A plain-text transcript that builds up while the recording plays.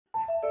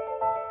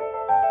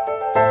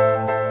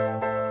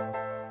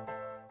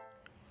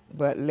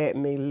but let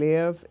me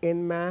live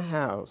in my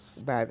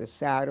house by the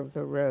side of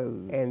the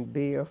road and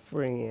be a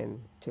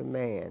friend to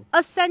man.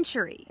 A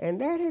century.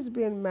 And that has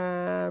been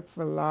my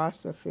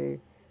philosophy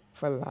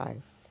for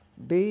life.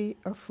 Be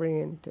a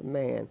friend to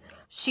man.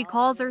 She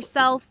calls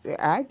herself,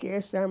 I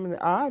guess I'm an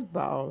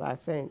oddball, I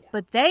think.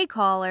 But they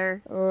call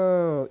her,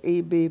 Oh,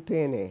 E.B.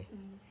 Penny.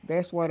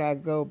 That's what I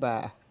go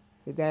by.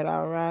 Is that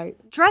all right?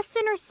 Dressed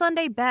in her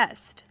Sunday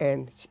best.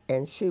 And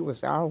she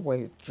was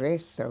always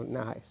dressed so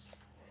nice.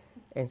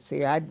 And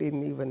see, I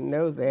didn't even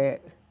know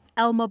that.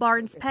 Elma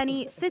Barnes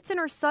Penny sits in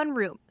her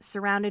sunroom,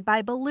 surrounded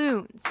by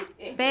balloons,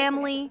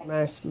 family.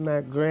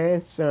 My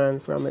grandson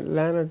from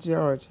Atlanta,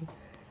 Georgia.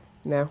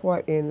 Now,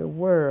 what in the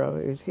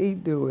world is he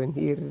doing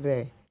here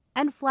today?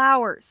 And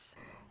flowers.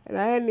 And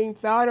I hadn't even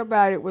thought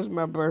about it was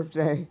my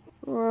birthday.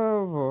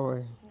 Oh,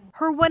 boy.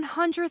 Her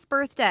 100th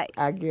birthday.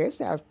 I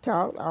guess I've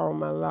taught all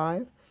my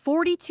life.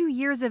 42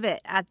 years of it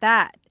at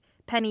that.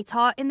 Penny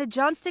taught in the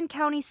Johnston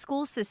County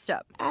school system.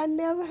 I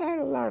never had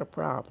a lot of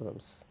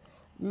problems.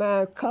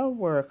 My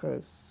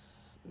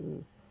co-workers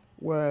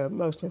were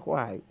mostly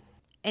white.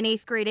 An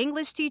 8th grade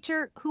English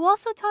teacher who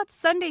also taught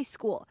Sunday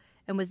school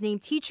and was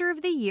named Teacher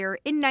of the Year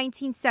in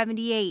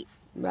 1978.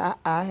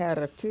 I had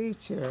a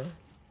teacher,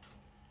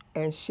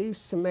 and she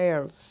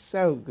smelled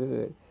so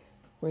good.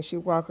 When she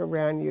walked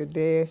around your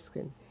desk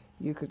and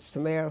you could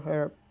smell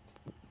her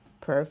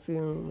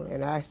perfume,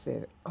 and I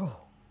said, oh,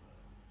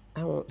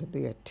 I want to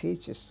be a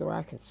teacher so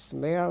I can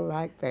smell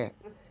like that.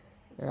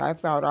 And I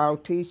thought all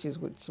teachers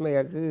would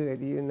smell good,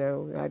 you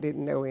know. I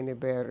didn't know any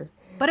better.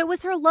 But it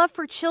was her love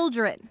for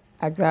children.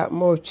 I got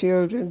more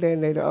children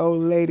than the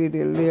old lady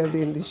that lived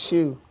in the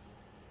shoe.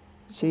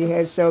 She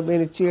had so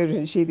many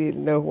children, she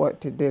didn't know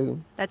what to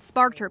do. That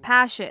sparked her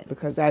passion.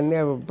 Because I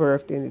never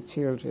birthed any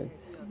children.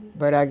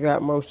 But I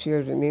got more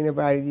children than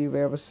anybody you've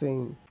ever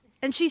seen.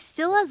 And she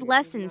still has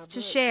lessons to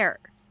share.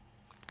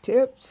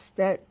 Tips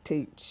that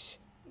teach.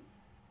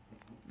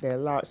 There are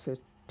lots of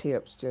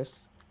tips,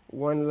 just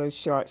one little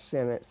short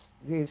sentence.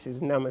 This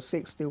is number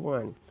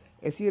 61.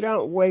 If you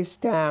don't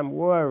waste time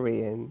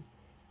worrying,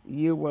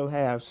 you will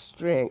have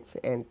strength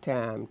and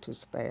time to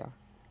spare.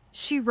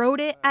 She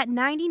wrote it at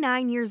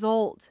 99 years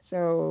old.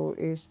 So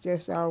it's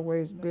just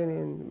always been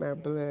in my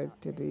blood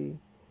to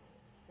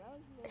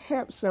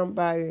help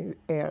somebody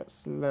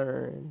else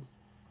learn.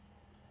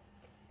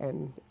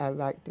 And I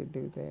like to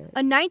do that.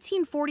 A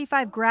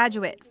 1945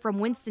 graduate from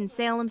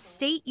Winston-Salem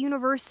State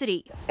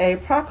University. A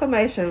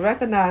proclamation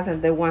recognizing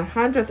the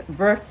 100th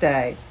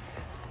birthday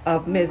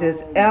of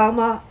Mrs.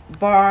 Elma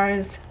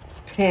Barnes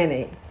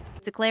Penny.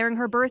 Declaring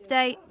her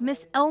birthday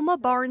Miss Elma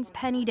Barnes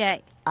Penny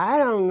Day. I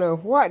don't know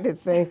what to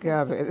think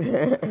of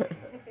it.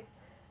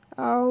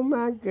 Oh,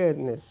 my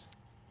goodness.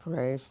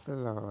 Praise the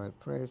Lord.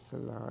 Praise the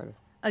Lord.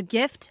 A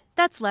gift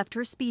that's left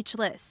her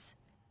speechless.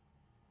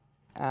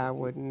 I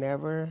would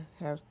never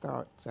have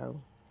thought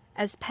so.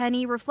 As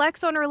Penny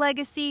reflects on her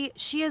legacy,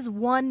 she has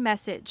one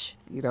message.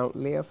 You don't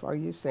live for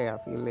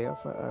yourself, you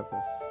live for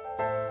others.